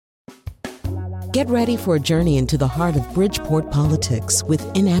Get ready for a journey into the heart of Bridgeport politics with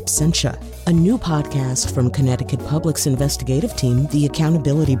In Absentia, a new podcast from Connecticut Public's investigative team, The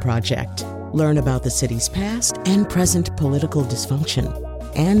Accountability Project. Learn about the city's past and present political dysfunction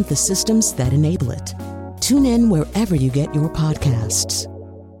and the systems that enable it. Tune in wherever you get your podcasts.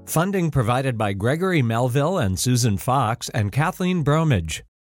 Funding provided by Gregory Melville and Susan Fox and Kathleen Bromage.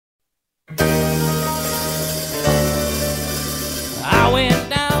 I went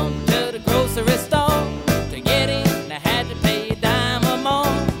down to the grocery store to get in. I had to pay a dime or more.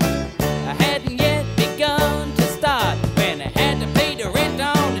 I hadn't yet begun to start when I had to pay the rent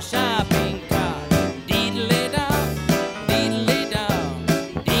on the shopping cart. Deedly-dum, deedly-dum,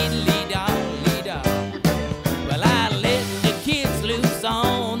 deedly-dum-lee-dum. Well, I let the kids loose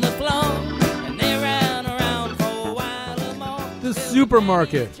on the floor, and they ran around for a while or more. The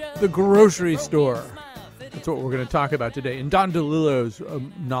supermarket, the grocery store. That's what we're going to talk about today. In Don DeLillo's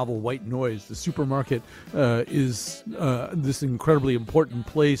novel White Noise, the supermarket is this incredibly important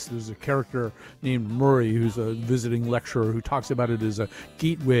place. There's a character named Murray who's a visiting lecturer who talks about it as a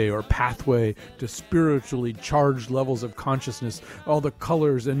gateway or pathway to spiritually charged levels of consciousness. All the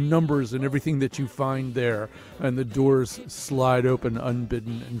colors and numbers and everything that you find there. And the doors slide open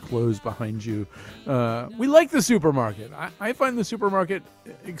unbidden and close behind you. We like the supermarket. I find the supermarket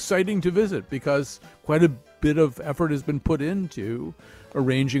exciting to visit because quite a bit of effort has been put into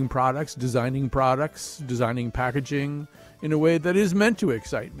arranging products, designing packaging in a way that is meant to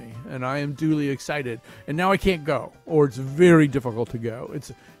excite me, and I am duly excited. And now I can't go, or it's very difficult to go.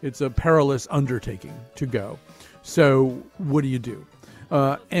 It's a perilous undertaking to go. So what do you do?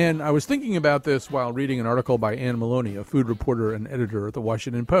 And I was thinking about this while reading an article by Anne Maloney, a food reporter and editor at the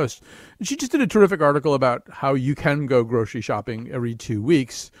Washington Post. And she just did a terrific article about how you can go grocery shopping every 2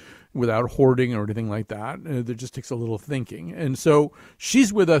 weeks without hoarding or anything like that. It just takes a little thinking. And so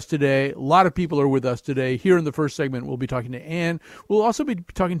she's with us today. A lot of people are with us today. Here in the first segment, we'll be talking to Anne. We'll also be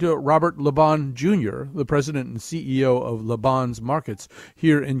talking to Robert Laban Jr., the president and CEO of Laban's Markets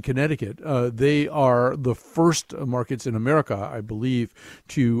here in Connecticut. They are the first markets in America, I believe,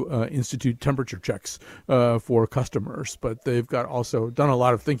 to institute temperature checks for customers. But they've got also done a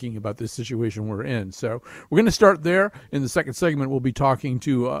lot of thinking about this situation we're in. So we're going to start there. In the second segment, we'll be talking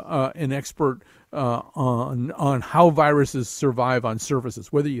to an expert on how viruses survive on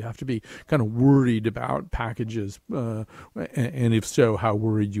surfaces, whether you have to be kind of worried about packages, and if so, how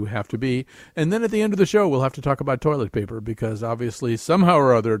worried you have to be. And then at the end of the show, we'll have to talk about toilet paper, because obviously somehow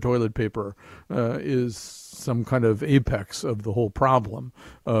or other toilet paper is some kind of apex of the whole problem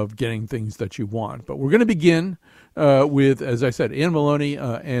of getting things that you want. But we're going to begin with, as I said, Anne Maloney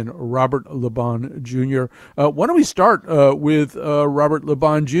and Robert Laban Jr. Why don't we start with Robert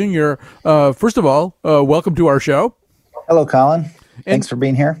Laban Jr.? First of all, welcome to our show. Hello, Colin. Thanks for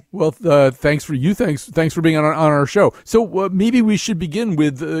being here. Well, thanks for you. Thanks for being on our show. So maybe we should begin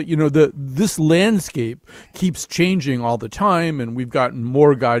with this landscape keeps changing all the time, and we've gotten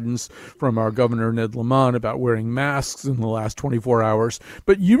more guidance from our governor Ned Lamont about wearing masks in the last 24 hours.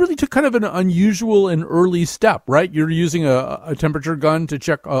 But you really took kind of an unusual and early step, right? You're using a temperature gun to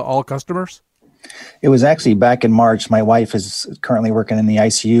check all customers. It was actually back in March. My wife is currently working in the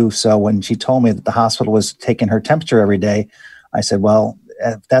ICU, so when she told me that the hospital was taking her temperature every day, I said, well,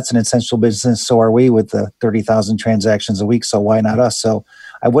 if that's an essential business, so are we, with the 30,000 transactions a week, so why not us? So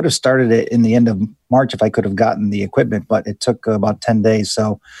I would have started it in the end of March if I could have gotten the equipment, but it took about 10 days.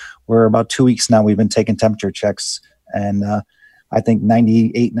 So we're about 2 weeks now. We've been taking temperature checks, and I think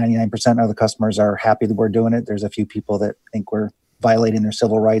 98, 99% of the customers are happy that we're doing it. There's a few people that think we're violating their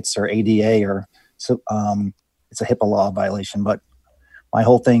civil rights or ADA, or it's a HIPAA law violation. But my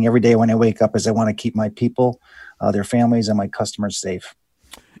whole thing every day when I wake up is I want to keep my people, their families, and my customers safe.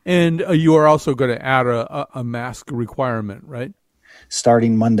 And you are also going to add a mask requirement, right?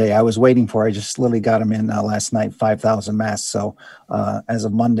 Starting Monday. I was waiting for, I just literally got them in last night, 5,000 masks. So as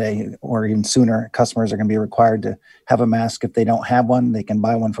of Monday or even sooner, customers are going to be required to have a mask. If they don't have one, they can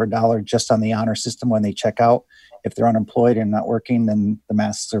buy one for $1 just on the honor system when they check out. If they're unemployed and not working, then the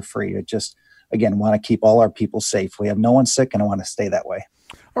masks are free. It just, again, want to keep all our people safe. We have no one sick, and I want to stay that way.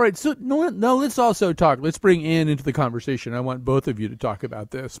 All right, so now let's also talk. Let's bring Anne into the conversation. I want both of you to talk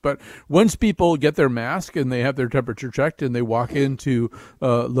about this. But once people get their mask and they have their temperature checked and they walk into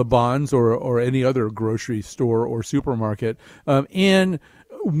Laban's or any other grocery store or supermarket, Anne,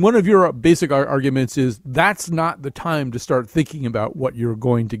 one of your basic arguments is that's not the time to start thinking about what you're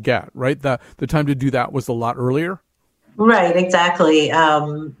going to get, right? The time to do that was a lot earlier? Right, exactly.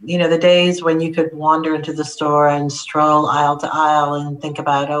 The days when you could wander into the store and stroll aisle to aisle and think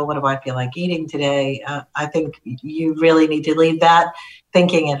about, what do I feel like eating today? I think you really need to leave that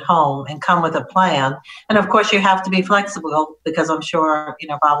thinking at home and come with a plan. And of course, you have to be flexible, because I'm sure,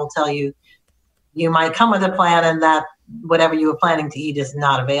 Bob will tell you, you might come with a plan and that whatever you were planning to eat is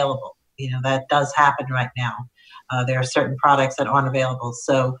not available. That does happen right now. There are certain products that aren't available.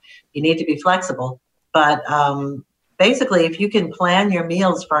 So you need to be flexible. But basically, if you can plan your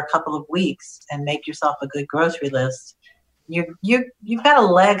meals for a couple of weeks and make yourself a good grocery list, you've got a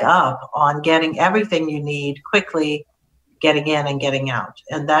leg up on getting everything you need quickly, getting in and getting out.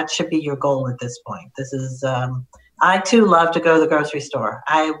 And that should be your goal at this point. This is, I too love to go to the grocery store.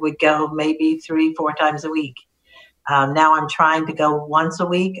 I would go maybe 3-4 times a week. Now I'm trying to go once a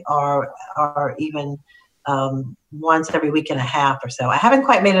week or even once every week and a half or so. I haven't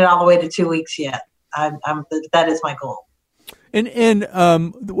quite made it all the way to 2 weeks yet. That is my goal. And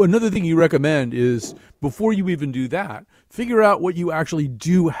another thing you recommend is, before you even do that, figure out what you actually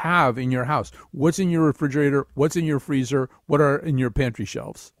do have in your house. What's in your refrigerator? What's in your freezer? What are in your pantry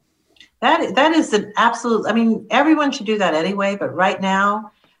shelves? That is an absolute, everyone should do that anyway, but right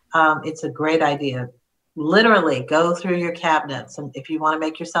now, it's a great idea. Literally go through your cabinets. And if you want to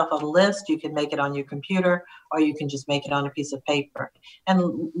make yourself a list, you can make it on your computer, or you can just make it on a piece of paper,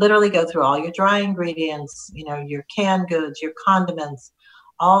 and literally go through all your dry ingredients, your canned goods, your condiments,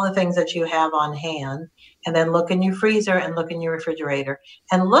 all the things that you have on hand, and then look in your freezer and look in your refrigerator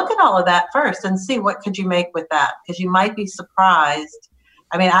and look at all of that first and see what could you make with that, because you might be surprised.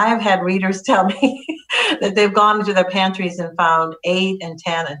 I have had readers tell me that they've gone into their pantries and found 8 and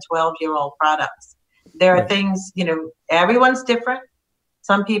 10 and 12-year-old products. There are things, everyone's different.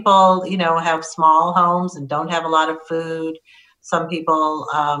 Some people, have small homes and don't have a lot of food. Some people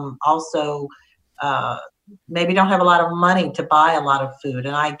also maybe don't have a lot of money to buy a lot of food,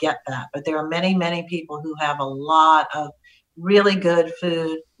 and I get that. But there are many, many people who have a lot of really good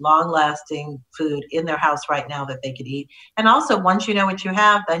food, long-lasting food in their house right now that they could eat. And also, once you know what you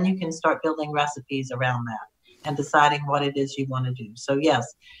have, then you can start building recipes around that and deciding what it is you want to do. So yes,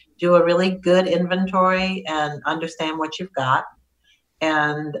 do a really good inventory and understand what you've got.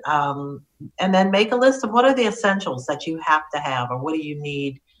 And then make a list of what are the essentials that you have to have, or what do you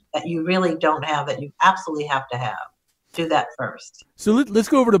need that you really don't have that you absolutely have to have. Do that first. So let's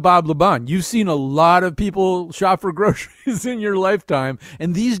go over to Bob LeBon. You've seen a lot of people shop for groceries in your lifetime.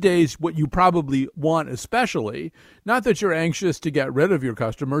 And these days, what you probably want especially, not that you're anxious to get rid of your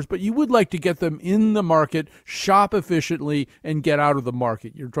customers, but you would like to get them in the market, shop efficiently, and get out of the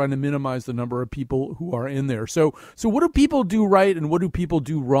market. You're trying to minimize the number of people who are in there. So what do people do right and what do people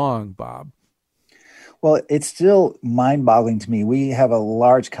do wrong, Bob? Well, it's still mind-boggling to me. We have a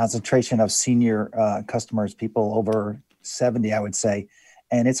large concentration of senior customers, people over 70, I would say,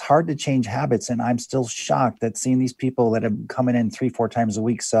 and it's hard to change habits. And I'm still shocked at seeing these people that have coming in 3-4 times a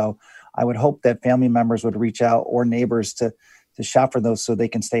week. So I would hope that family members would reach out, or neighbors, to shop for those so they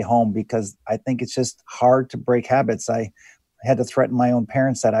can stay home, because I think it's just hard to break habits. I had to threaten my own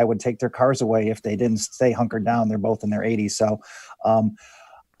parents that I would take their cars away if they didn't stay hunkered down. They're both in their 80s. So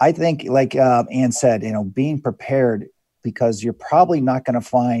I think, like Ann said, being prepared, because you're probably not going to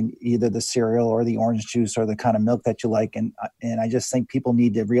find either the cereal or the orange juice or the kind of milk that you like. And I just think people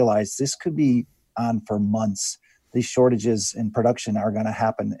need to realize this could be on for months. These shortages in production are going to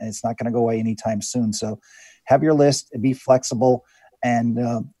happen, and it's not going to go away anytime soon. So have your list and be flexible. And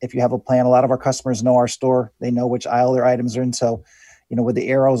if you have a plan, a lot of our customers know our store. They know which aisle their items are in. So, with the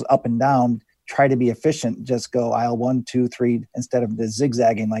arrows up and down, try to be efficient. Just go aisle 1, 2, 3 instead of the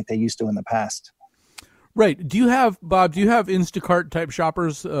zigzagging like they used to in the past. Right. Bob, do you have Instacart type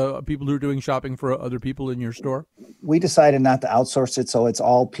shoppers, people who are doing shopping for other people in your store? We decided not to outsource it. So it's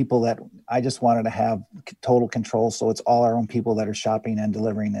all people that I just wanted to have total control. So it's all our own people that are shopping and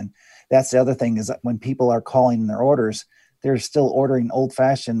delivering. And that's the other thing, is that when people are calling their orders, they're still ordering old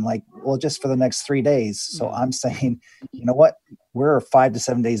fashioned, just for the next 3 days. So I'm saying, you know what? We're 5 to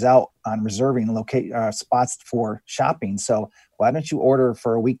 7 days out on reserving spots for shopping. So why don't you order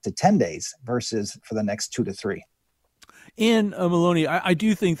for a week to 10 days versus for the next 2 to 3? And Maloney, I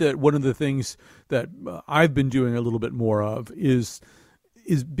do think that one of the things that I've been doing a little bit more of is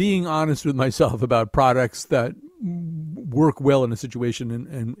being honest with myself about products that work well in a situation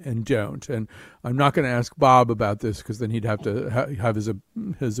and don't. And I'm not going to ask Bob about this, because then he'd have to have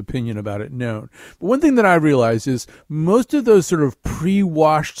his opinion about it known. But one thing that I realized is most of those sort of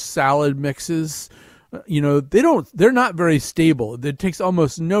pre-washed salad mixes, they're not very stable. It takes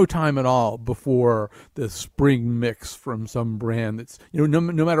almost no time at all before the spring mix from some brand that's, no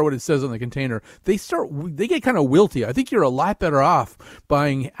matter what it says on the container, they get kind of wilty. I think you're a lot better off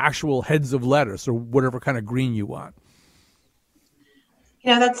buying actual heads of lettuce or whatever kind of green you want.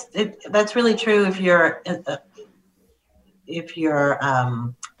 That's really true. If if you're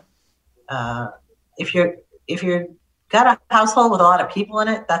if you're got a household with a lot of people in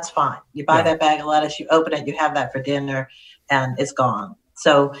it, that's fine. You buy that bag of lettuce, you open it, you have that for dinner, and it's gone.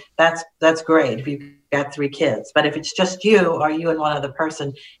 So that's great if you've got 3 kids. But if it's just you or you and one other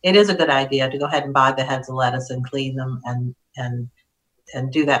person, it is a good idea to go ahead and buy the heads of lettuce and clean them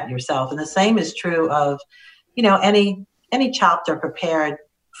and do that yourself. And the same is true of, any chopped or prepared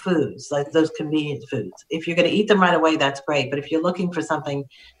foods, like those convenient foods. If you're going to eat them right away, that's great. But if you're looking for something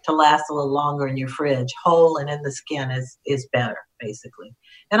to last a little longer in your fridge, whole and in the skin is better, basically.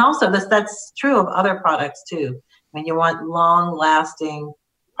 And also that's true of other products too. I mean, you want long-lasting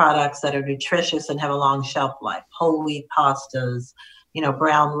products that are nutritious and have a long shelf life. Whole wheat pastas,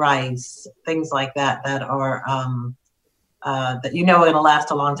 brown rice, things like that are that are going to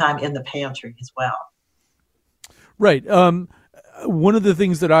last a long time in the pantry as well. Right. One of the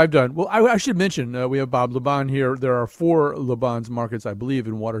things that I've done, well, I should mention, we have Bob Laban here. There are 4 Laban's markets, I believe,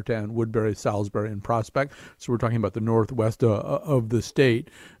 in Watertown, Woodbury, Salisbury, and Prospect. So we're talking about the northwest of the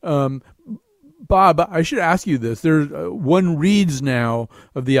state. Bob, I should ask you this. There's one reads now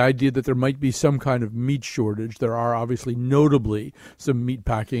of the idea that there might be some kind of meat shortage. There are obviously notably some meat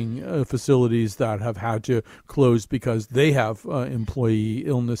packing facilities that have had to close because they have employee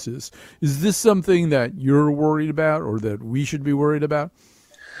illnesses. Is this something that you're worried about or that we should be worried about?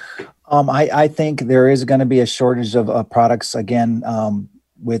 I think there is going to be a shortage of products again.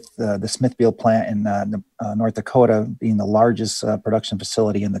 With the Smithfield plant in North Dakota being the largest production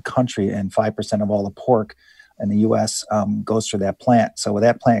facility in the country, and 5% of all the pork in the U.S. Goes through that plant. So with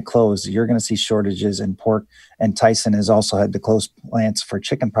that plant closed, you're going to see shortages in pork. And Tyson has also had to close plants for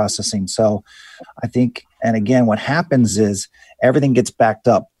chicken processing. So I think, and again, what happens is everything gets backed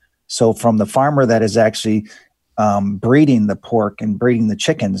up. So from the farmer that is actually breeding the pork and breeding the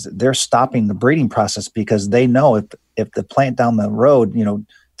chickens, they're stopping the breeding process because they know if the plant down the road,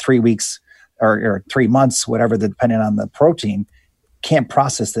 3 weeks or 3 months, whatever, depending on the protein, can't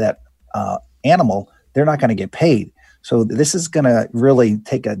process that animal, they're not going to get paid. So this is going to really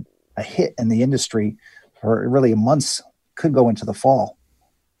take a hit in the industry for really months, could go into the fall.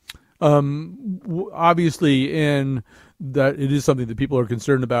 Obviously, in that it is something that people are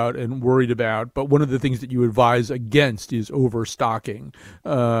concerned about and worried about. But one of the things that you advise against is overstocking,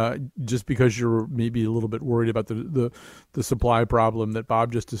 just because you're maybe a little bit worried about the supply problem that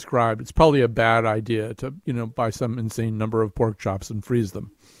Bob just described. It's probably a bad idea to buy some insane number of pork chops and freeze them.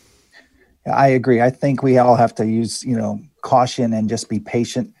 I agree. I think we all have to use caution and just be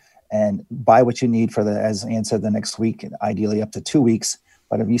patient and buy what you need for as Ann said, the next week, ideally up to 2 weeks.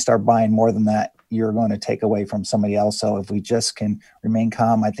 But if you start buying more than that, you're going to take away from somebody else. So if we just can remain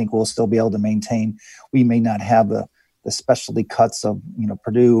calm, I think we'll still be able to maintain. We may not have the specialty cuts of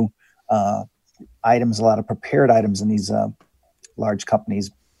Purdue items, a lot of prepared items in these large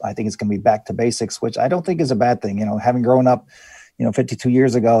companies. I think it's going to be back to basics, which I don't think is a bad thing. Having grown up, 52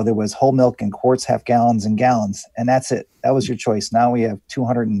 years ago, there was whole milk in quarts, half gallons, and gallons, and that's it. That was your choice. Now we have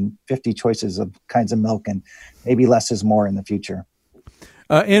 250 choices of kinds of milk, and maybe less is more in the future.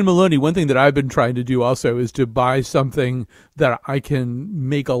 Ann Maloney, one thing that I've been trying to do also is to buy something that I can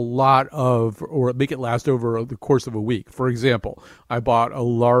make a lot of or make it last over the course of a week. For example, I bought a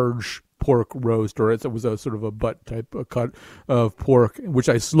large pork roast, or it was a sort of a butt type of cut of pork, which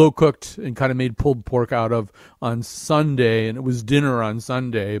I slow cooked and kind of made pulled pork out of on Sunday, and it was dinner on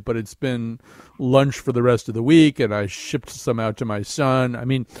Sunday, but it's been lunch for the rest of the week, and I shipped some out to my son. I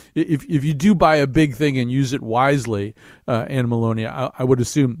mean, if you do buy a big thing and use it wisely, Ann Maloney, I would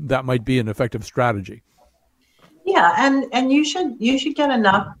assume that might be an effective strategy. Yeah, and you should get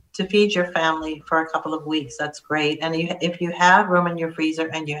enough to feed your family for a couple of weeks. That's great. And if you have room in your freezer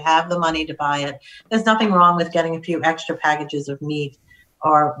and you have the money to buy it, there's nothing wrong with getting a few extra packages of meat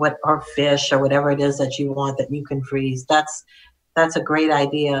or fish or whatever it is that you want that you can freeze. That's a great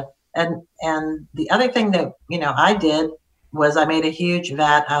idea. And the other thing that I did was I made a huge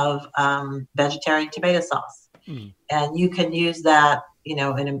vat of vegetarian tomato sauce, and you can use that in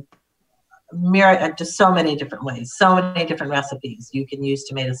a just so many different ways, so many different recipes you can use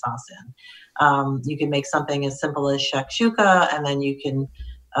tomato sauce in. You can make something as simple as shakshuka, and then you can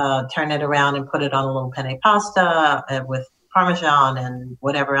turn it around and put it on a little penne pasta with Parmesan and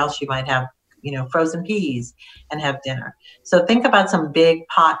whatever else you might have, frozen peas, and have dinner. So think about some big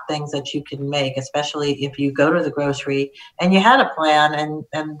pot things that you can make, especially if you go to the grocery and you had a plan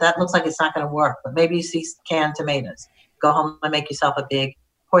and that looks like it's not going to work, but maybe you see canned tomatoes. Go home and make yourself a big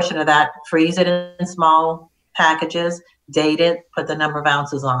portion of that, freeze it in small packages, date it, put the number of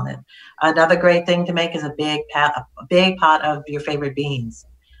ounces on it. Another great thing to make is a big pot of your favorite beans.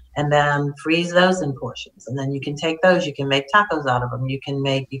 and then freeze those in portions. And then you can take those, you can make tacos out of them. You can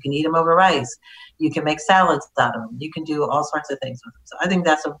eat them over rice. You can make salads out of them. You can do all sorts of things with them. So I think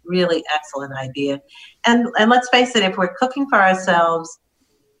that's a really excellent idea. And let's face it, if we're cooking for ourselves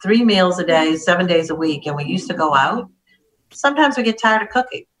 3 meals a day, 7 days a week, and we used to go out, sometimes we get tired of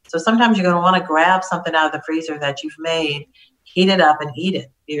cooking. So sometimes you're going to want to grab something out of the freezer that you've made, heat it up and eat it.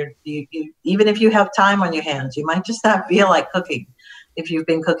 Even if you have time on your hands, you might just not feel like cooking if you've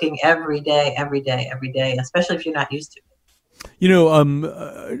been cooking every day, especially if you're not used to it.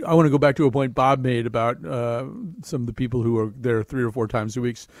 I want to go back to a point Bob made about some of the people who are there 3 or 4 times a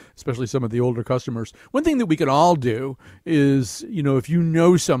week, especially some of the older customers. One thing that we can all do is, if you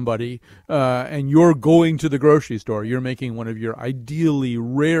know somebody and you're going to the grocery store, you're making one of your ideally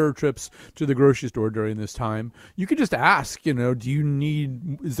rare trips to the grocery store during this time, you could just ask,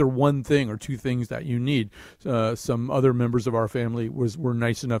 is there one thing or 2 things that you need? Some other members of our family were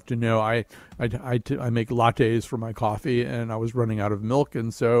nice enough to know I make lattes for my coffee, and I was running out of milk,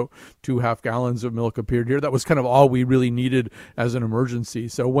 and so 2 half gallons of milk appeared here. That was kind of all we really needed as an emergency.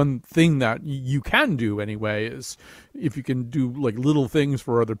 So one thing that you can do anyway is, if you can do like little things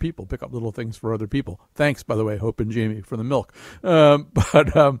for other people, pick up little things for other people. Thanks, by the way, Hope and Jamie, for the milk.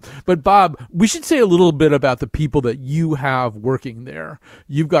 But Bob, we should say a little bit about the people that you have working there.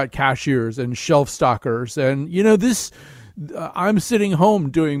 You've got cashiers and shelf stockers, and this. I'm sitting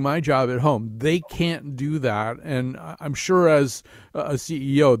home doing my job at home. They can't do that. And I'm sure as a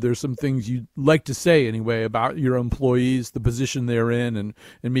CEO, there's some things you'd like to say anyway about your employees, the position they're in, and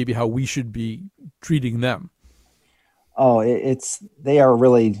maybe how we should be treating them. Oh, they are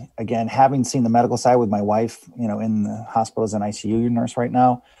really, again, having seen the medical side with my wife, in the hospital as an ICU nurse right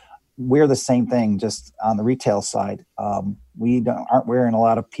now, we're the same thing, just on the retail side. We aren't wearing a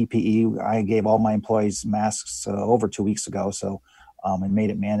lot of PPE. I gave all my employees masks over 2 weeks ago, and made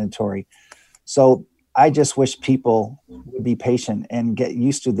it mandatory. So I just wish people would be patient and get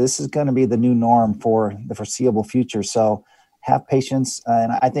used to this is going to be the new norm for the foreseeable future. So have patience.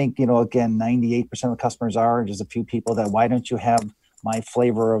 And I think, again, 98% of the customers are. There's a few people that, why don't you have my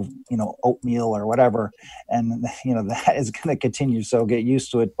flavor of, oatmeal or whatever. And, that is going to continue. So get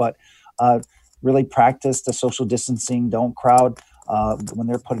used to it. But really practice the social distancing. Don't crowd. When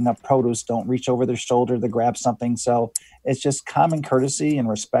they're putting up produce, don't reach over their shoulder to grab something. So it's just common courtesy and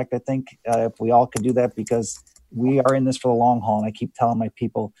respect. I think if we all could do that, because we are in this for the long haul. And I keep telling my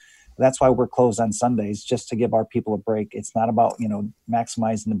people, that's why we're closed on Sundays, just to give our people a break. It's not about,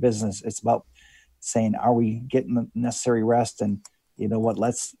 maximizing the business. It's about saying, are we getting the necessary rest? And you know what,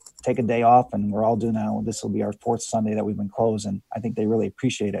 let's take a day off. And we're all doing now. This will be our 4th Sunday that we've been closed. And I think they really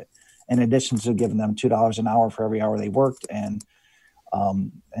appreciate it. In addition to giving them $2 an hour for every hour they worked, and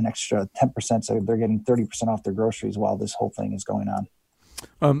an extra 10%, so they're getting 30% off their groceries while this whole thing is going on.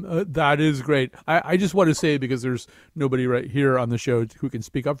 That is great. I just want to say, because there's nobody right here on the show who can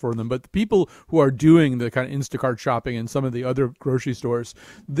speak up for them, but the people who are doing the kind of Instacart shopping and some of the other grocery stores,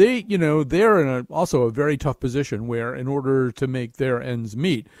 they're in also a very tough position where, in order to make their ends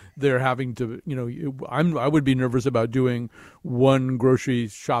meet, they're having to, I would be nervous about doing one grocery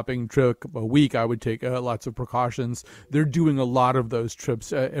shopping trip a week. I would take lots of precautions. They're doing a lot of those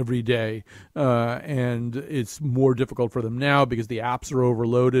trips every day, and it's more difficult for them now because the apps are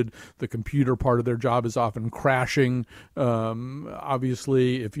overloaded. The computer part of their job is often crashing.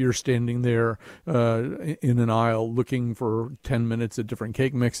 Obviously, if you're standing there in an aisle looking for 10 minutes at different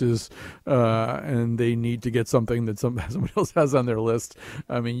cake mixes, and they need to get something that somebody else has on their list,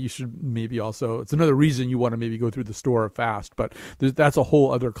 I mean, you should maybe also, it's another reason you want to maybe go through the store fast, but that's a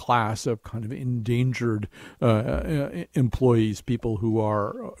whole other class of kind of endangered employees, people who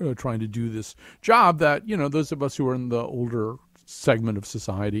are trying to do this job that, those of us who are in the older segment of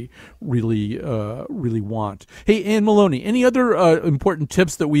society really want. Hey, Ann Maloney, any other important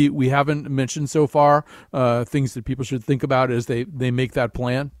tips that we haven't mentioned so far, things that people should think about as they make that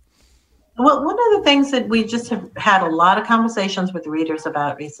plan? Well, one of the things that we just have had a lot of conversations with readers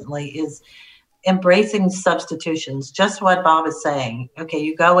about recently is embracing substitutions, just what Bob is saying. Okay,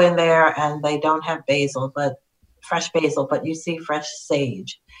 you go in there and they don't have fresh basil, but you see fresh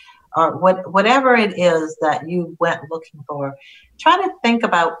sage, or whatever it is that you went looking for. Try to think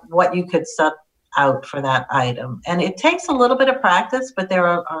about what you could sub out for that item. And it takes a little bit of practice, but there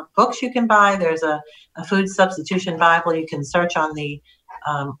are books you can buy. There's a food substitution Bible. You can search on the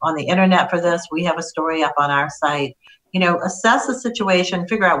internet for this. We have a story up on our site. Assess the situation,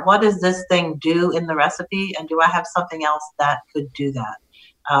 figure out, what does this thing do in the recipe, and do I have something else that could do that?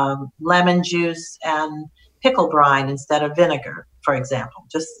 Lemon juice and pickle brine instead of vinegar. for example,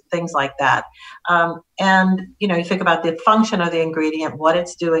 just things like that. And, you think about the function of the ingredient, what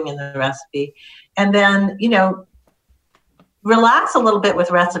it's doing in the recipe, and then, relax a little bit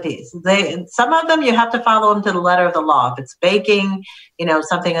with recipes. Some of them you have to follow them to the letter of the law. If it's baking,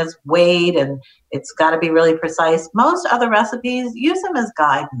 something is weighed and it's got to be really precise. Most other recipes, use them as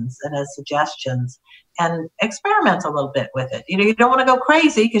guidance and as suggestions and experiment a little bit with it. You don't want to go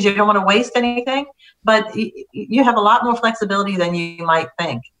crazy because you don't want to waste anything, but you have a lot more flexibility than you might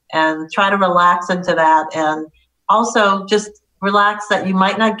think, and try to relax into that. And also just relax that you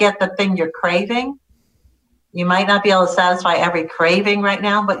might not get the thing you're craving. You might not be able to satisfy every craving right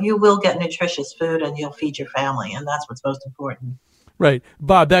now, but you will get nutritious food and you'll feed your family. And that's what's most important. Right.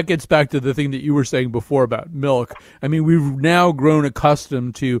 Bob, that gets back to the thing that you were saying before about milk. I mean, we've now grown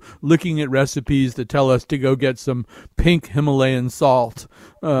accustomed to looking at recipes that tell us to go get some pink Himalayan salt,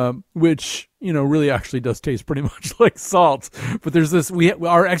 which, really actually does taste pretty much like salt. But there's this,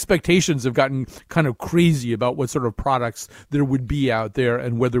 our expectations have gotten kind of crazy about what sort of products there would be out there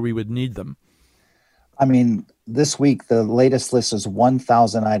and whether we would need them. I mean, this week, the latest list is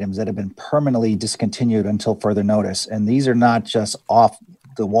 1,000 items that have been permanently discontinued until further notice. And these are not just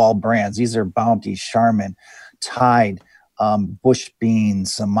off-the-wall brands. These are Bounty, Charmin, Tide, Bush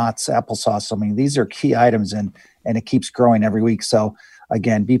Beans, Mott's applesauce. I mean, these are key items, and it keeps growing every week. So,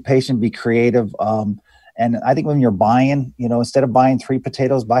 again, be patient, be creative. And I think when you're buying, instead of buying 3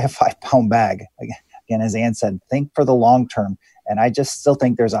 potatoes, buy a 5-pound bag. Again, as Ann said, think for the long term. And I just still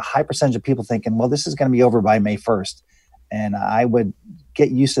think there's a high percentage of people thinking, well, this is going to be over by May 1st. And I would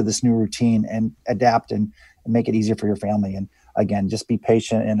get used to this new routine and adapt and make it easier for your family. And again, just be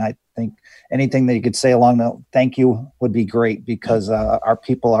patient. And I think anything that you could say along the thank you would be great, because our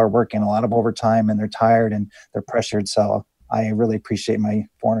people are working a lot of overtime and they're tired and they're pressured. So I really appreciate my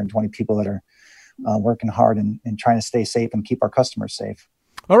 420 people that are working hard and trying to stay safe and keep our customers safe.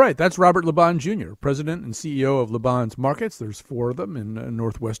 All right, that's Robert Laban Jr., President and CEO of Laban's Markets. There's 4 of them in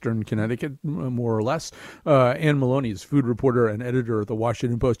northwestern Connecticut, more or less. Ann Maloney is food reporter and editor at the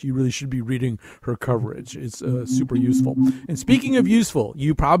Washington Post. You really should be reading her coverage. It's super useful. And speaking of useful,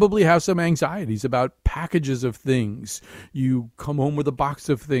 you probably have some anxieties about packages of things. You come home with a box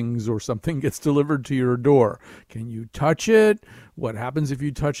of things or something gets delivered to your door. Can you touch it? What happens if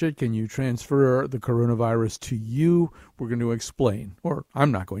you touch it? Can you transfer the coronavirus to you? We're going to explain, or I'm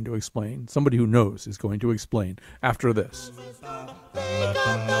not going to explain. Somebody who knows is going to explain after this. They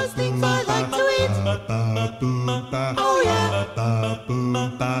got those things I like to eat. Oh yeah.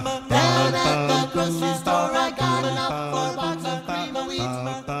 Down at the grocery store I got enough for a box of cream of wheat.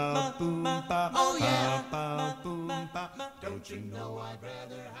 Oh yeah. Don't you know I'd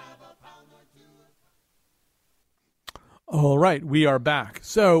rather have a pound or two. All right, we are back.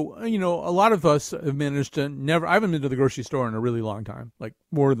 So, a lot of us have managed to I haven't been to the grocery store in a really long time, like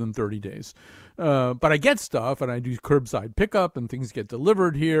more than 30 days. But I get stuff and I do curbside pickup and things get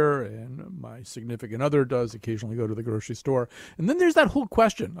delivered here. And my significant other does occasionally go to the grocery store. And then there's that whole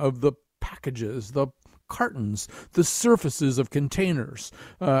question of the packages, the cartons, the surfaces of containers.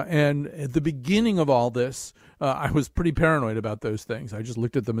 And at the beginning of all this, I was pretty paranoid about those things. I just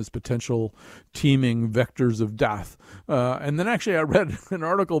looked at them as potential teeming vectors of death. And then actually I read an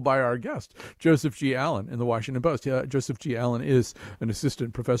article by our guest, Joseph G. Allen, in the Washington Post. Joseph G. Allen is an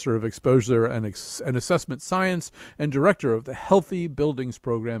assistant professor of exposure and assessment science and director of the Healthy Buildings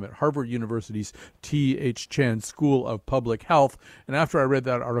Program at Harvard University's T.H. Chan School of Public Health. And after I read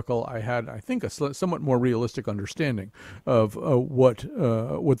that article, I had, I think, a somewhat more realistic understanding of what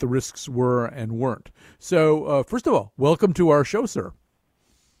the risks were and weren't. So, first of all, welcome to our show, sir.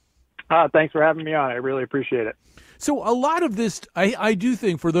 Thanks for having me on. I really appreciate it. So a lot of this, I do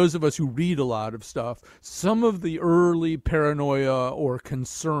think, for those of us who read a lot of stuff, some of the early paranoia or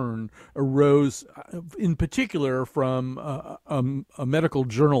concern arose in particular from a medical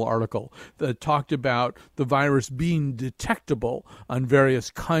journal article that talked about the virus being detectable on various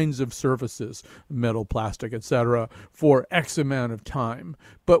kinds of surfaces, metal, plastic, etc., for X amount of time.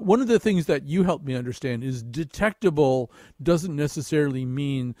 But one of the things that you helped me understand is detectable doesn't necessarily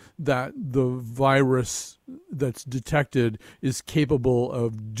mean that the virus that's detected is capable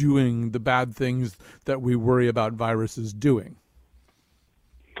of doing the bad things that we worry about viruses doing.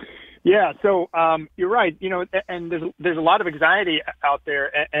 Yeah, so you're right. And there's a lot of anxiety out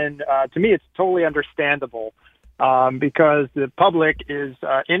there, and to me, it's totally understandable because the public is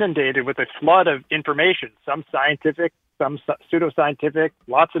inundated with a flood of information, some scientific, some pseudoscientific,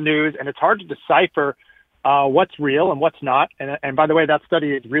 lots of news, and it's hard to decipher what's real and what's not. And by the way, that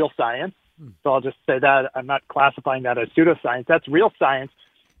study is real science. So I'll just say that I'm not classifying that as pseudoscience. That's real science.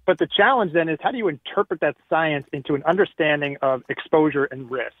 But the challenge then is, how do you interpret that science into an understanding of exposure and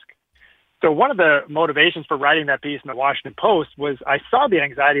risk? So one of the motivations for writing that piece in the Washington Post was I saw the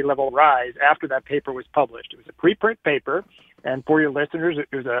anxiety level rise after that paper was published. It was a preprint paper, and for your listeners,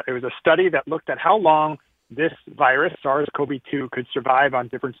 it was a study that looked at how long this virus, SARS-CoV-2, could survive on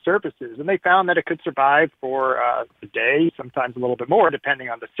different surfaces. And they found that it could survive for a day, sometimes a little bit more, depending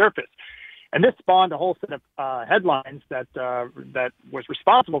on the surface. And this spawned a whole set of headlines that was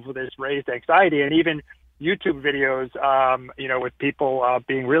responsible for this raised anxiety, and even YouTube videos, with people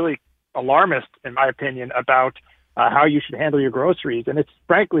being really alarmist, in my opinion, about how you should handle your groceries. And it's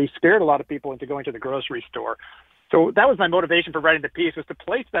frankly scared a lot of people into going to the grocery store. So that was my motivation for writing the piece, was to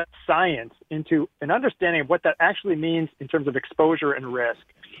place that science into an understanding of what that actually means in terms of exposure and risk.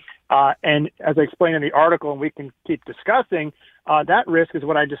 And as I explained in the article, and we can keep discussing, that risk is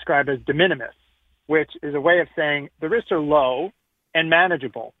what I describe as de minimis, which is a way of saying the risks are low and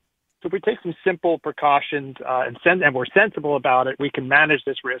manageable. So if we take some simple precautions and we're sensible about it, we can manage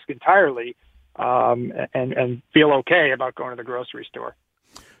this risk entirely and feel okay about going to the grocery store.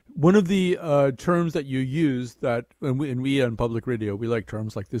 One of the terms that you use and we on public radio, we like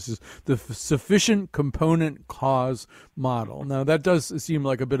terms like this, is the sufficient component cause model. Now, that does seem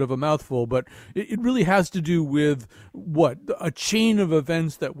like a bit of a mouthful, but it really has to do with a chain of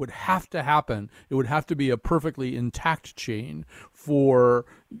events that would have to happen. It would have to be a perfectly intact chain for,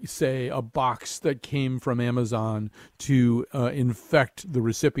 say, a box that came from Amazon to infect the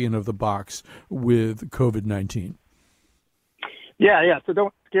recipient of the box with COVID-19. Yeah. So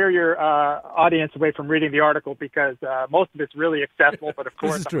don't scare your audience away from reading the article, because most of it's really accessible. But of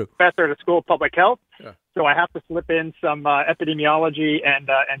course, I'm a professor at a school of public health, so I have to slip in some epidemiology and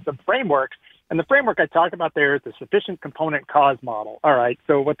some frameworks. And the framework I talk about there is the sufficient component cause model. All right.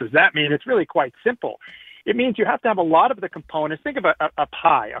 So what does that mean? It's really quite simple. It means you have to have a lot of the components. Think of a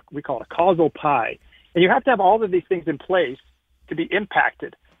pie. We call it a causal pie. And you have to have all of these things in place to be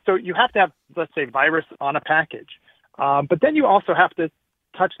impacted. So you have to have, let's say, virus on a package. But then you also have to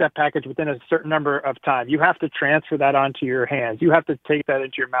touch that package within a certain number of time. You have to transfer that onto your hands. You have to take that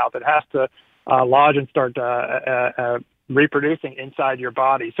into your mouth. It has to lodge and start reproducing inside your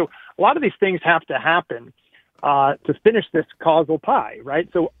body. So a lot of these things have to happen to finish this causal pie, right?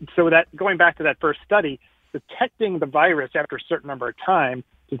 So that, going back to that first study, detecting the virus after a certain number of time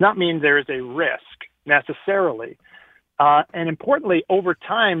does not mean there is a risk necessarily. And importantly, over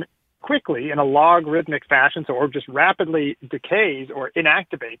time, quickly in a logarithmic fashion, or just rapidly decays or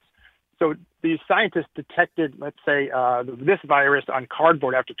inactivates. So these scientists detected, let's say, this virus on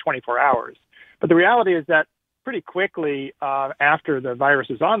cardboard after 24 hours. But the reality is that pretty quickly after the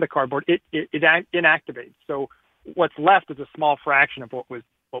virus is on the cardboard, it inactivates. So what's left is a small fraction of what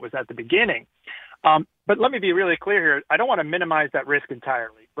was at the beginning. But let me be really clear here. I don't want to minimize that risk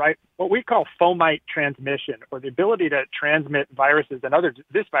entirely, right? What we call fomite transmission, or the ability to transmit viruses and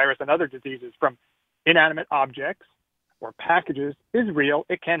this virus and other diseases from inanimate objects or packages, is real.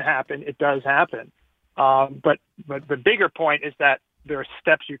 It can happen. It does happen. But the bigger point is that there are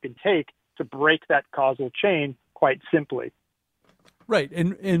steps you can take to break that causal chain quite simply. Right,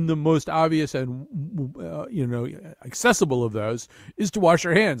 and the most obvious and accessible of those is to wash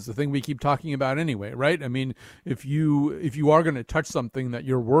your hands. The thing we keep talking about anyway, right? I mean, if you are going to touch something that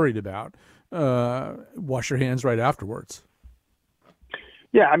you're worried about, wash your hands right afterwards.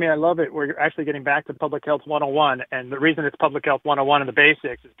 Yeah, I mean, I love it. We're actually getting back to Public Health 101, and the reason it's Public Health 101 in the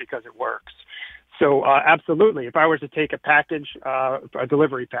basics is because it works. So absolutely, if I were to take a package, a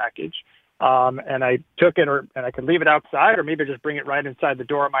delivery package, and I took it, and I could leave it outside, or maybe just bring it right inside the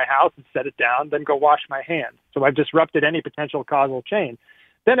door of my house and set it down, then go wash my hands. So I've disrupted any potential causal chain.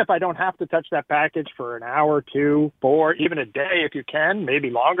 Then if I don't have to touch that package for an hour, 2, 4, even a day if you can,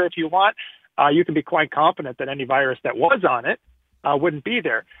 maybe longer if you want, you can be quite confident that any virus that was on it wouldn't be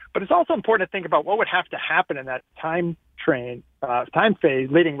there. But it's also important to think about what would have to happen in that time phase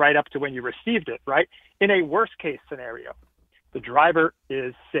leading right up to when you received it, right? In a worst case scenario, the driver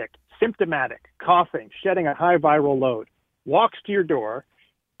is sick, symptomatic, coughing, shedding a high viral load, walks to your door,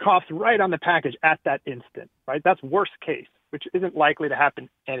 coughs right on the package at that instant, right? That's worst case, which isn't likely to happen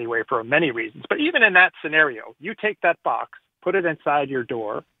anyway for many reasons. But even in that scenario, you take that box, put it inside your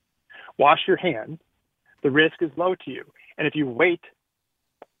door, wash your hands, the risk is low to you. And if you wait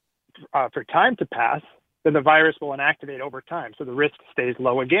for time to pass, then the virus will inactivate over time. So the risk stays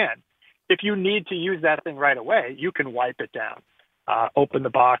low again. If you need to use that thing right away, you can wipe it down. Open the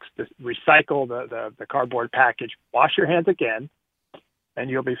box, recycle the cardboard package, wash your hands again, and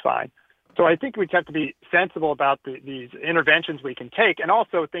you'll be fine. So I think we have to be sensible about these interventions we can take, and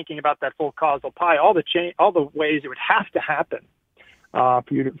also thinking about that full causal pie, all the ways it would have to happen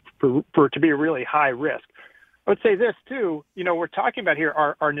for it to be a really high risk. I would say this too. We're talking about here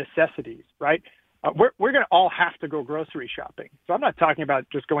are necessities, right? We're going to all have to go grocery shopping. So I'm not talking about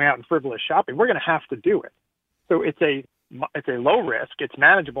just going out and frivolous shopping. We're going to have to do it. So it's a low risk, it's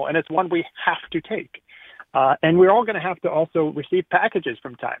manageable, and it's one we have to take. And we're all going to have to also receive packages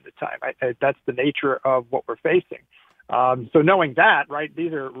from time to time. That's the nature of what we're facing. So knowing that, right,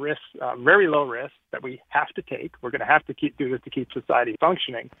 these are risks, very low risks that we have to take. We're going to have to do this to keep society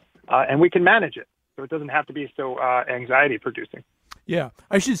functioning, and we can manage it. So it doesn't have to be so anxiety producing. Yeah.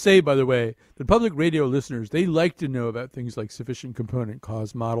 I should say, by the way, the public radio listeners, they like to know about things like sufficient component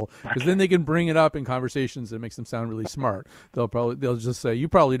cause model, because then they can bring it up in conversations that makes them sound really smart. They'll just say, you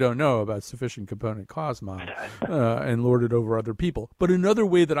probably don't know about sufficient component cause model, and lord it over other people. But another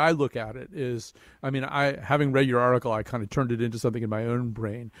way that I look at it is, having read your article, I kind of turned it into something in my own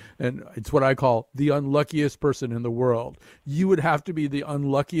brain, and it's what I call the unluckiest person in the world. You would have to be the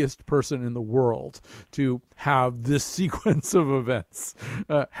unluckiest person in the world to have this sequence of events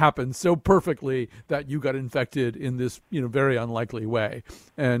happen so perfectly that you got infected in this very unlikely way.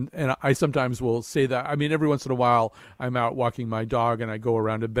 And I sometimes will say that. Every once in a while I'm out walking my dog and I go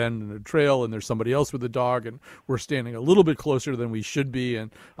around a bend in a trail and there's somebody else with a dog and we're standing a little bit closer than we should be,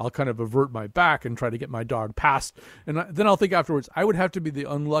 and I'll kind of avert my back and try to get my dog past, and then I'll think afterwards, I would have to be the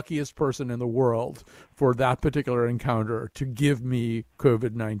unluckiest person in the world for that particular encounter to give me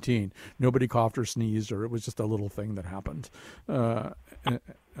COVID-19. Nobody coughed or sneezed, or it was just a little thing that happened. I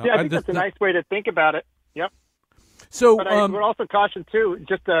think that's a nice way to think about it. Yep. So, but I would also caution too,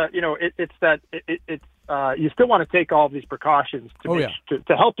 just it's you still want to take all of these precautions to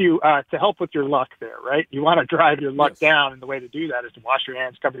help you to help with your luck there, right? You want to drive your luck down, and the way to do that is to wash your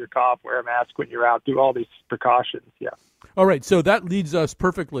hands, cover your cough, wear a mask when you're out, do all these precautions. Yeah. All right, so that leads us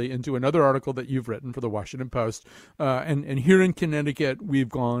perfectly into another article that you've written for the Washington Post. And here in Connecticut, we've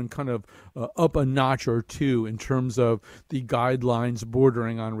gone kind of up a notch or two in terms of the guidelines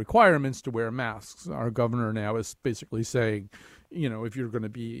bordering on requirements to wear masks. Our governor now is basically saying, if you're going to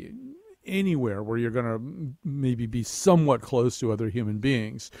be anywhere where you're going to maybe be somewhat close to other human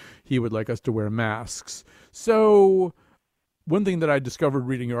beings, he would like us to wear masks. So one thing that I discovered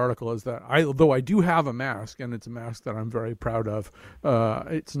reading your article is that although I do have a mask, and it's a mask that I'm very proud of,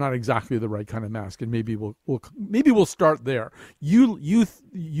 it's not exactly the right kind of mask, and maybe we'll start there. You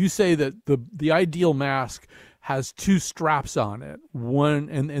say that the ideal mask has two straps on it, one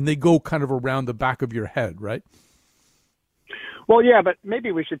and they go kind of around the back of your head, right? Well, yeah, but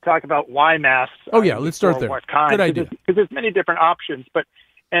maybe we should talk about why masks. Let's start there. What kind? Good idea. Because there's many different options, but.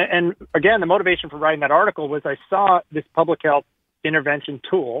 And again, the motivation for writing that article was I saw this public health intervention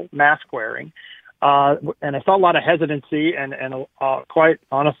tool, mask wearing, and I saw a lot of hesitancy and quite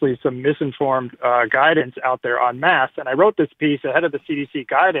honestly some misinformed guidance out there on masks. And I wrote this piece ahead of the CDC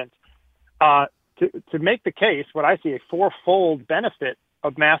guidance to make the case, what I see a fourfold benefit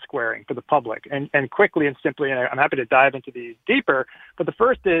of mask wearing for the public, and quickly and simply, and I'm happy to dive into these deeper. But the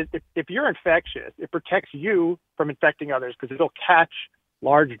first is if you're infectious, it protects you from infecting others because it'll catch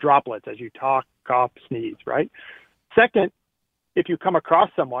large droplets as you talk, cough, sneeze, right? Second, if you come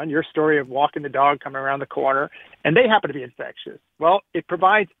across someone, your story of walking the dog, coming around the corner, and they happen to be infectious, well, it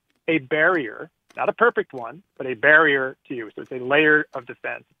provides a barrier, not a perfect one, but a barrier to you. So it's a layer of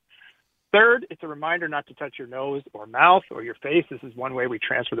defense. Third, it's a reminder not to touch your nose or mouth or your face. This is one way we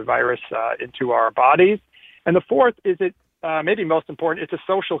transfer the virus into our bodies. And the fourth is maybe most important, it's a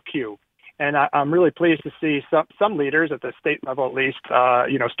social cue. And I'm really pleased to see some leaders at the state level, at least,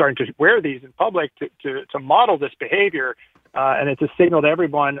 starting to wear these in public to model this behavior. And it's a signal to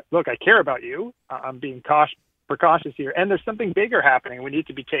everyone, look, I care about you. I'm being precautious here. And there's something bigger happening. We need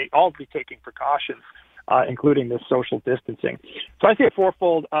to all be taking precautions, including this social distancing. So I see a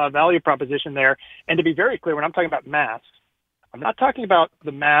fourfold value proposition there. And to be very clear, when I'm talking about masks, I'm not talking about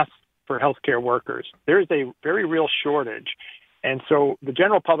the masks for healthcare workers. There is a very real shortage. And so the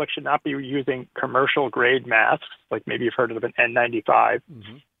general public should not be using commercial grade masks, like maybe you've heard of an N95.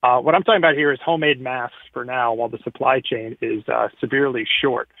 Mm-hmm. What I'm talking about here is homemade masks for now, while the supply chain is severely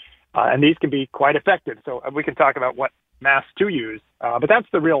short. And these can be quite effective. So we can talk about what masks to use. But that's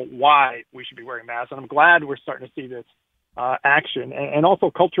the real why we should be wearing masks. And I'm glad we're starting to see this action. And also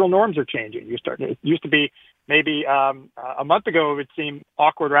cultural norms are changing. It used to be maybe a month ago, it would seem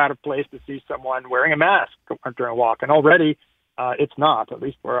awkward or out of place to see someone wearing a mask during a walk. And already, it's not, at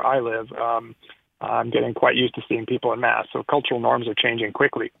least where I live. I'm getting quite used to seeing people in masks. So cultural norms are changing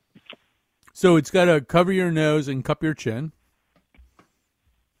quickly. So it's got to cover your nose and cup your chin.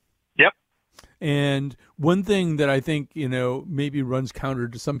 Yep. And one thing that I think, maybe runs counter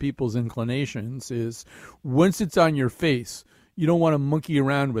to some people's inclinations is once it's on your face, you don't want to monkey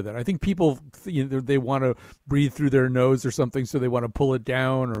around with it. I think people, they want to breathe through their nose or something, so they want to pull it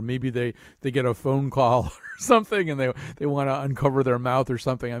down, or maybe they get a phone call or something and they want to uncover their mouth or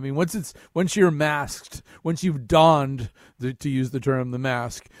something. I mean, once you're masked, once you've donned, to use the term, the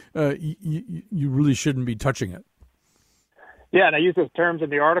mask, you really shouldn't be touching it. Yeah, and I use those terms in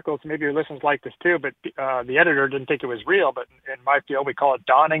the article, so maybe your listeners like this too, but the editor didn't think it was real, but in my field we call it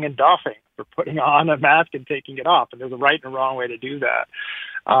donning and doffing, for putting on a mask and taking it off, and there's a right and a wrong way to do that.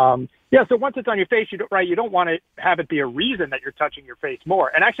 So once it's on your face, you don't want to have it be a reason that you're touching your face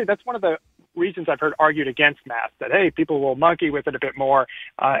more. And actually, that's one of the reasons I've heard argued against masks, that, hey, people will monkey with it a bit more,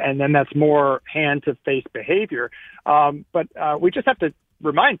 and then that's more hand-to-face behavior. But we just have to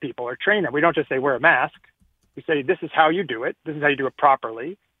remind people or train them. We don't just say wear a mask. We say, this is how you do it. This is how you do it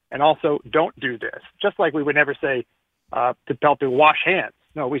properly. And also, don't do this. Just like we would never say to tell people, wash hands.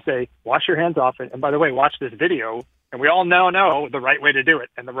 No, we say, wash your hands off. And by the way, watch this video. And we all know the right way to do it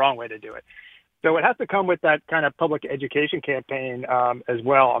and the wrong way to do it. So it has to come with that kind of public education campaign as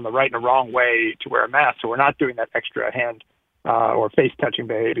well, on the right and the wrong way to wear a mask. So we're not doing that extra hand or face touching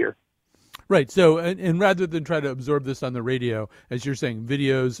behavior. Right. So, and rather than try to absorb this on the radio, as you're saying,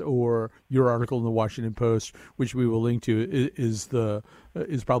 videos or your article in the Washington Post, which we will link to, is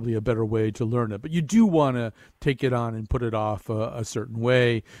probably a better way to learn it. But you do want to take it on and put it off a certain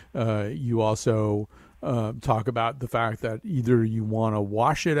way. You also talk about the fact that either you want to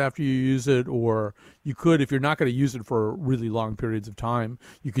wash it after you use it, or you could, if you're not going to use it for really long periods of time,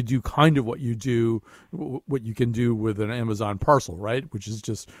 you could do kind of what you can do with an Amazon parcel, right? Which is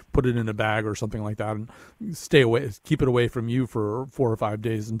just put it in a bag or something like that and stay away, keep it away from you for 4 or 5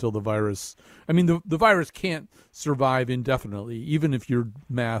 days until the virus. I mean, the virus can't survive indefinitely, even if your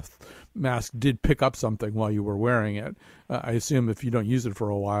mask did pick up something while you were wearing it. I assume if you don't use it for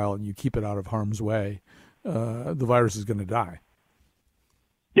a while and you keep it out of harm's way, the virus is going to die.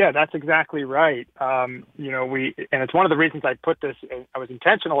 Yeah, that's exactly right. And it's one of the reasons I put this, I was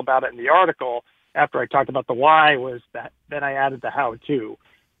intentional about it in the article after I talked about the why, was that then I added the how to.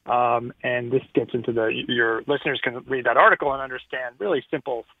 And this gets into your listeners can read that article and understand really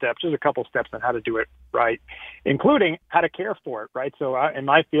simple steps, just a couple steps on how to do it right, including how to care for it, right? So in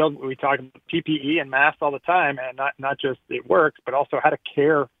my field, we talk about PPE and masks all the time, and not just it works, but also how to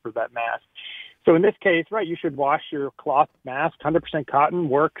care for that mask. So in this case, right, you should wash your cloth mask. 100% cotton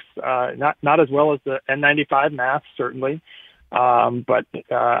works, not as well as the N95 mask, certainly. But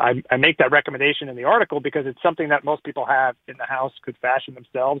I make that recommendation in the article because it's something that most people have in the house, could fashion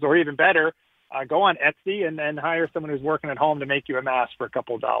themselves, or even better, go on Etsy and then hire someone who's working at home to make you a mask for a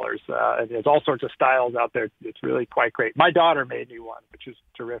couple of dollars. There's all sorts of styles out there. It's really quite great. My daughter made me one, which is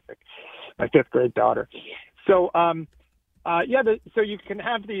terrific. My 5th grade daughter. So, so you can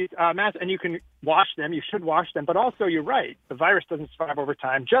have these masks and you can wash them. You should wash them. But also, you're right. The virus doesn't survive over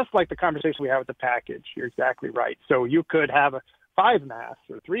time, just like the conversation we had with the package. You're exactly right. So you could have 5 masks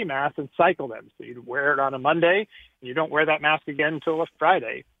or 3 masks and cycle them. So you'd wear it on a Monday, and you don't wear that mask again until a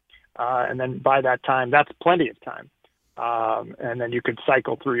Friday. And then by that time, that's plenty of time. And then you could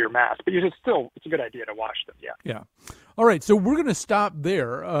cycle through your mask. But you should still, it's a good idea to wash them, yeah. Yeah. All right, so we're going to stop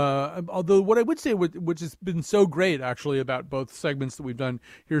there. Although what I would say, which has been so great, actually, about both segments that we've done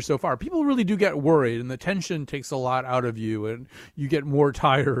here so far, people really do get worried, and the tension takes a lot out of you, and you get more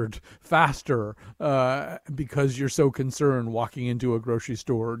tired faster because you're so concerned walking into a grocery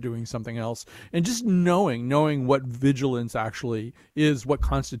store or doing something else. And just knowing what vigilance actually is, what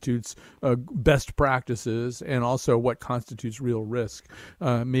constitutes best practices, and also what constitutes real risk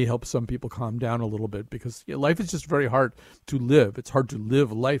may help some people calm down a little bit, because life is just very hard to live. It's hard to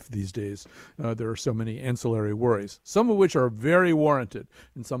live life these days. There are so many ancillary worries, some of which are very warranted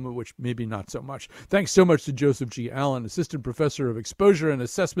and some of which maybe not so much. Thanks so much to Joseph G. Allen, Assistant Professor of Exposure and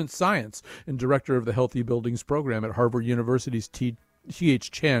Assessment Science and Director of the Healthy Buildings Program at Harvard University's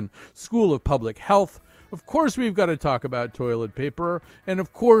T.H. Chan School of Public Health. Of course, we've got to talk about toilet paper, and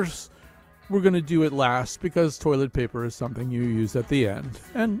of course, we're going to do it last because toilet paper is something you use at the end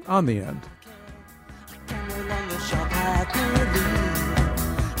and on the end. I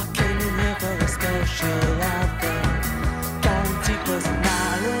came in here for a special offer, guaranteed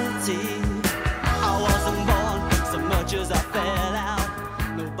personality. I wasn't born so much as I fell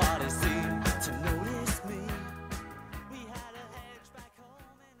out. Nobody seemed to notice me. We had a hedge back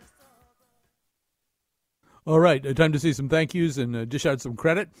home in the suburbs. All right, time to say some thank yous and dish out some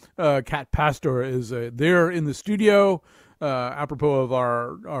credit. Kat Pastor is there in the studio. Apropos of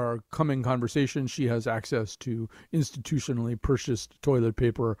our coming conversation, she has access to institutionally purchased toilet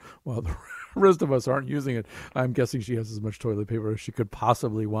paper while the rest of us aren't using it. I'm guessing she has as much toilet paper as she could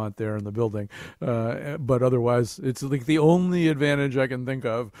possibly want there in the building. But otherwise, it's like the only advantage I can think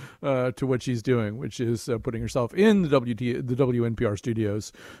of to what she's doing, which is putting herself in the WNPR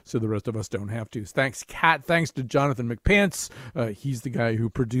studios so the rest of us don't have to. Thanks, Kat. Thanks to Jonathan McPants. He's the guy who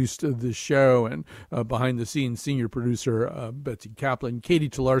produced the show, and behind the scenes, senior producer Betsy Kaplan, Katie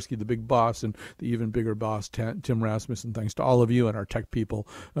Tolarski, the big boss, and the even bigger boss, Tim Rasmussen. Thanks to all of you and our tech people,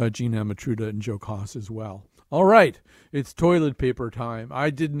 Gina Matruda and Joe Koss as well. All right, it's toilet paper time. I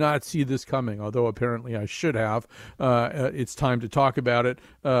did not see this coming, although apparently I should have. It's time to talk about it,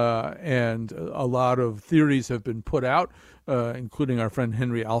 and a lot of theories have been put out, including our friend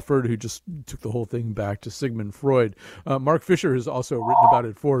Henry Alford, who just took the whole thing back to Sigmund Freud. Mark Fisher has also written about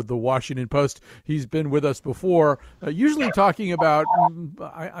it for The Washington Post. He's been with us before, usually talking about,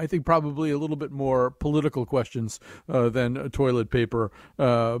 I think, probably a little bit more political questions than toilet paper,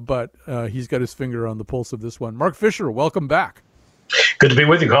 but he's got his finger on the pulse of this one. Mark Fisher, welcome back. Good to be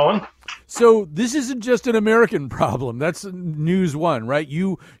with you, Colin. So this isn't just an American problem. That's News One, right?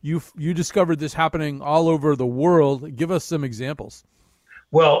 You discovered this happening all over the world. Give us some examples.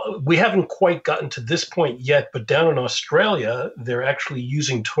 Well, we haven't quite gotten to this point yet, but down in Australia, they're actually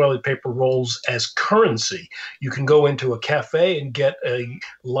using toilet paper rolls as currency. You can go into a cafe and get a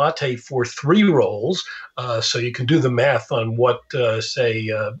latte for 3 rolls. So you can do the math on what, a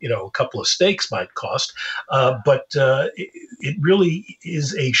couple of steaks might cost. But it really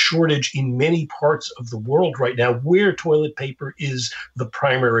is a shortage in many parts of the world right now where toilet paper is the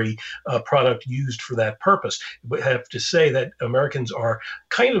primary product used for that purpose. We have to say that Americans are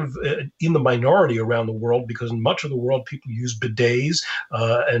kind of in the minority around the world, because in much of the world people use bidets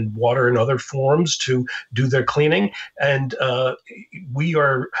and water in other forms to do their cleaning. And we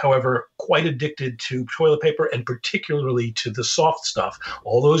are, however, quite addicted to toilet paper, and particularly to the soft stuff.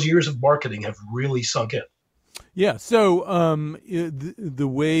 All those years of marketing have really sunk in. Yeah, so the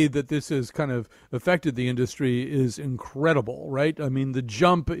way that this has kind of affected the industry is incredible, right? I mean, the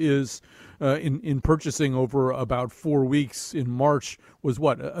jump is in purchasing over about 4 weeks in March was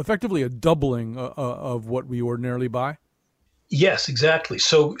what? Effectively a doubling of what we ordinarily buy? Yes, exactly.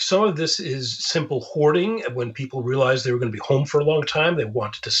 So some of this is simple hoarding. When people realized they were going to be home for a long time, they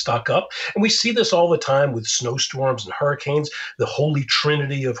wanted to stock up. And we see this all the time with snowstorms and hurricanes. The holy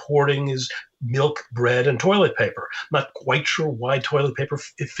trinity of hoarding is milk, bread, and toilet paper. Not quite sure why toilet paper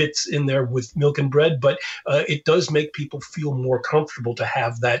fits in there with milk and bread, but it does make people feel more comfortable to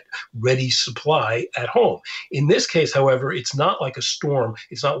have that ready supply at home. In this case, however, it's not like a storm.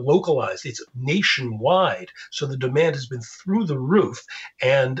 It's not localized. It's nationwide. So the demand has been through the roof.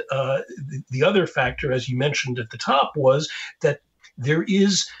 And the other factor, as you mentioned at the top, was that there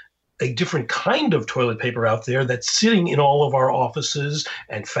is a different kind of toilet paper out there that's sitting in all of our offices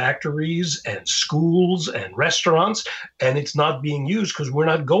and factories and schools and restaurants, and it's not being used because we're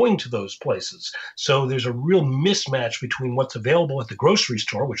not going to those places. So there's a real mismatch between what's available at the grocery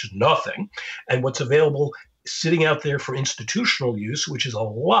store, which is nothing, and what's available sitting out there for institutional use, which is a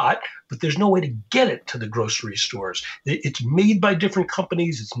lot, but there's no way to get it to the grocery stores. It's made by different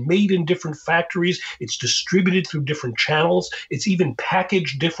companies. It's made in different factories. It's distributed through different channels. It's even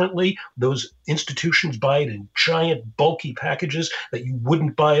packaged differently. Those institutions buy it in giant, bulky packages that you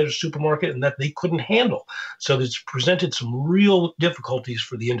wouldn't buy at a supermarket and that they couldn't handle. So it's presented some real difficulties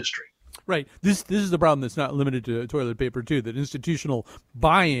for the industry. Right. This is the problem that's not limited to toilet paper, too, that institutional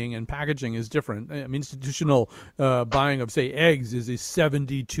buying and packaging is different. I mean, institutional buying of, say, eggs is a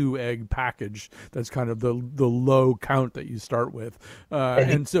 72-egg package. That's kind of the low count that you start with.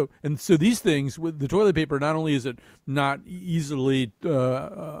 And so these things, with the toilet paper, not only is it not easily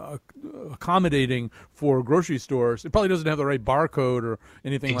accommodating for grocery stores, it probably doesn't have the right barcode or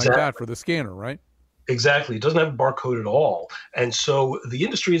anything like that for the scanner, right? Exactly. It doesn't have a barcode at all. And so the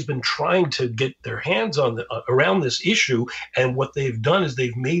industry has been trying to get their hands on around this issue. And what they've done is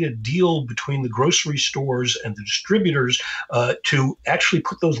they've made a deal between the grocery stores and the distributors to actually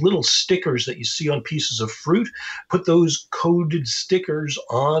put those little stickers that you see on pieces of fruit, put those coded stickers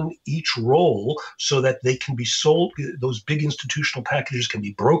on each roll so that they can be sold. Those big institutional packages can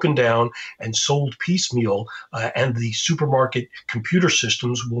be broken down and sold piecemeal. And the supermarket computer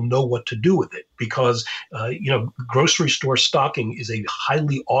systems will know what to do with it, because grocery store stocking is a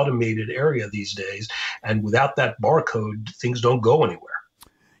highly automated area these days, and without that barcode, things don't go anywhere.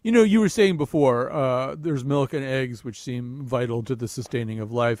 You know, you were saying before there's milk and eggs, which seem vital to the sustaining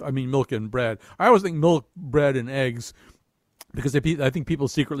of life. I mean, milk and bread. I always think milk, bread, and eggs Because I think people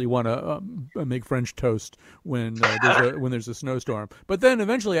secretly want to make French toast when there's a snowstorm. But then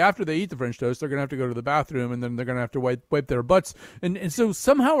eventually, after they eat the French toast, they're going to have to go to the bathroom, and then they're going to have to wipe their butts. And so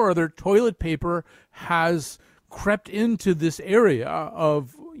somehow or other, toilet paper has crept into this area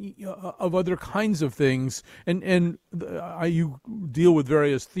of other kinds of things, and you deal with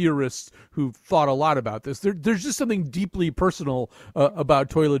various theorists who've thought a lot about this. There's just something deeply personal about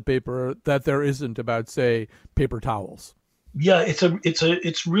toilet paper that there isn't about, say, paper towels. Yeah,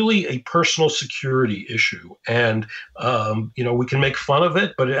 it's really a personal security issue, and we can make fun of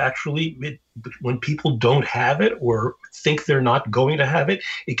it, but when people don't have it or think they're not going to have it,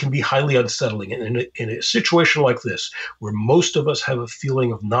 it can be highly unsettling. And in a situation like this, where most of us have a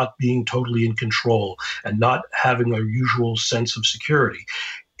feeling of not being totally in control and not having our usual sense of security,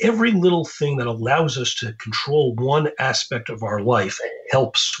 every little thing that allows us to control one aspect of our life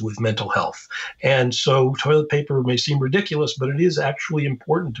helps with mental health. And so toilet paper may seem ridiculous, but it is actually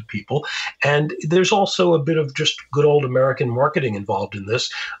important to people. And there's also a bit of just good old American marketing involved in this.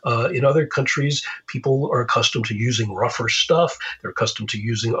 In other countries, people are accustomed to using rougher stuff. They're accustomed to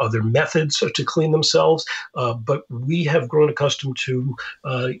using other methods to clean themselves. But we have grown accustomed to,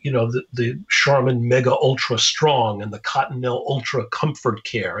 the Charmin Mega Ultra Strong and the Cottonelle Ultra Comfort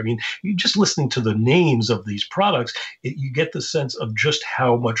Care. I mean, you just listening to the names of these products, you get the sense of just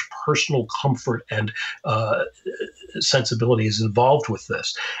how much personal comfort and sensibility is involved with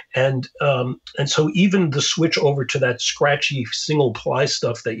this. And so even the switch over to that scratchy single ply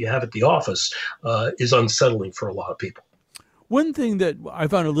stuff that you have at the office is unsettling for a lot of people. One thing that I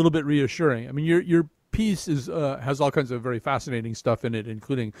found a little bit reassuring, I mean, your piece has all kinds of very fascinating stuff in it,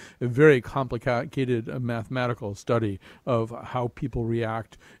 including a very complicated mathematical study of how people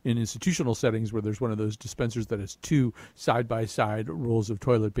react in institutional settings where there's one of those dispensers that has two side-by-side rolls of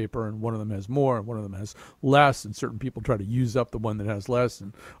toilet paper, and one of them has more and one of them has less, and certain people try to use up the one that has less,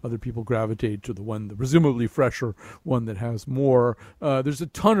 and other people gravitate to the presumably fresher one that has more. There's a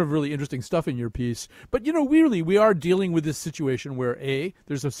ton of really interesting stuff in your piece, but we are dealing with this situation where A,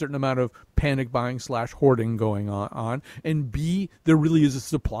 there's a certain amount of panic buying / hoarding going on, and B, there really is a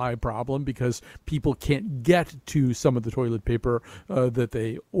supply problem because people can't get to some of the toilet paper that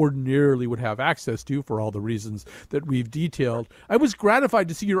they ordinarily would have access to for all the reasons that we've detailed. I was gratified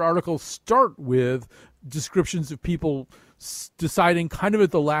to see your article start with descriptions of people deciding kind of at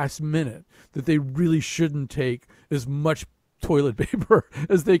the last minute that they really shouldn't take as much toilet paper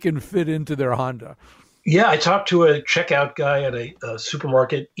as they can fit into their Honda. Yeah, I talked to a checkout guy at a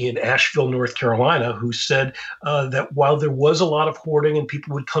supermarket in Asheville, North Carolina, who said that while there was a lot of hoarding and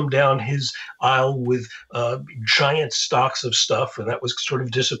people would come down his aisle with giant stocks of stuff, and that was sort of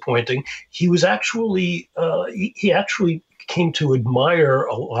disappointing, he was actually he actually came to admire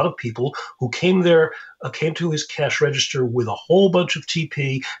a lot of people who came to his cash register with a whole bunch of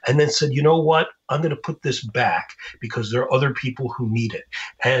TP and then said, you know what, I'm going to put this back because there are other people who need it.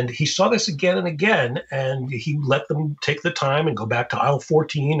 And he saw this again and again, and he let them take the time and go back to aisle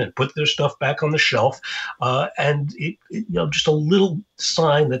 14 and put their stuff back on the shelf. And it just a little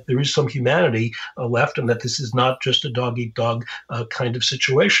sign that there is some humanity left, and that this is not just a dog-eat-dog kind of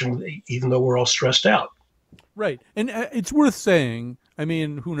situation, even though we're all stressed out. Right. And it's worth saying, I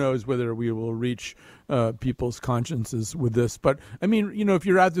mean, who knows whether we will reach people's consciences with this. But, I mean, if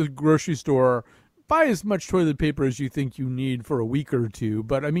you're at the grocery store, buy as much toilet paper as you think you need for a week or two.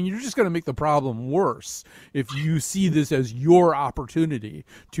 But, I mean, you're just going to make the problem worse if you see this as your opportunity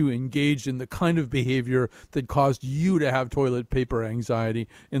to engage in the kind of behavior that caused you to have toilet paper anxiety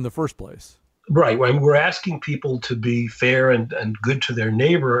in the first place. Right. We're asking people to be fair and good to their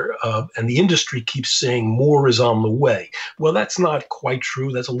neighbor, and the industry keeps saying more is on the way. Well, that's not quite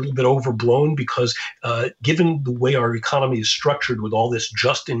true. That's a little bit overblown because given the way our economy is structured with all this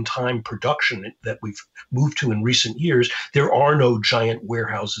just-in-time production that we've moved to in recent years, there are no giant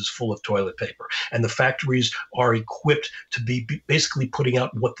warehouses full of toilet paper. And the factories are equipped to be basically putting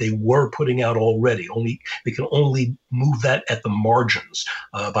out what they were putting out already. They can only move that at the margins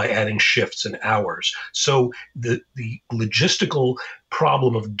by adding shifts and hours. So the logistical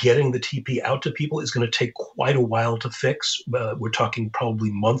problem of getting the TP out to people is going to take quite a while to fix. We're talking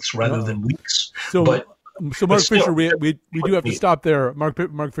probably months rather than weeks. So Mark Fisher, we do have to stop there.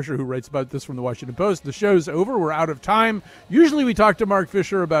 Mark Fisher, who writes about this from the Washington Post. The show's over. We're out of time. Usually we talk to Mark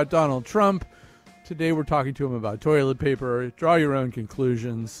Fisher about Donald Trump. Today we're talking to him about toilet paper. Draw your own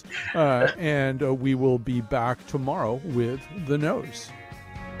conclusions. And we will be back tomorrow with The Nose.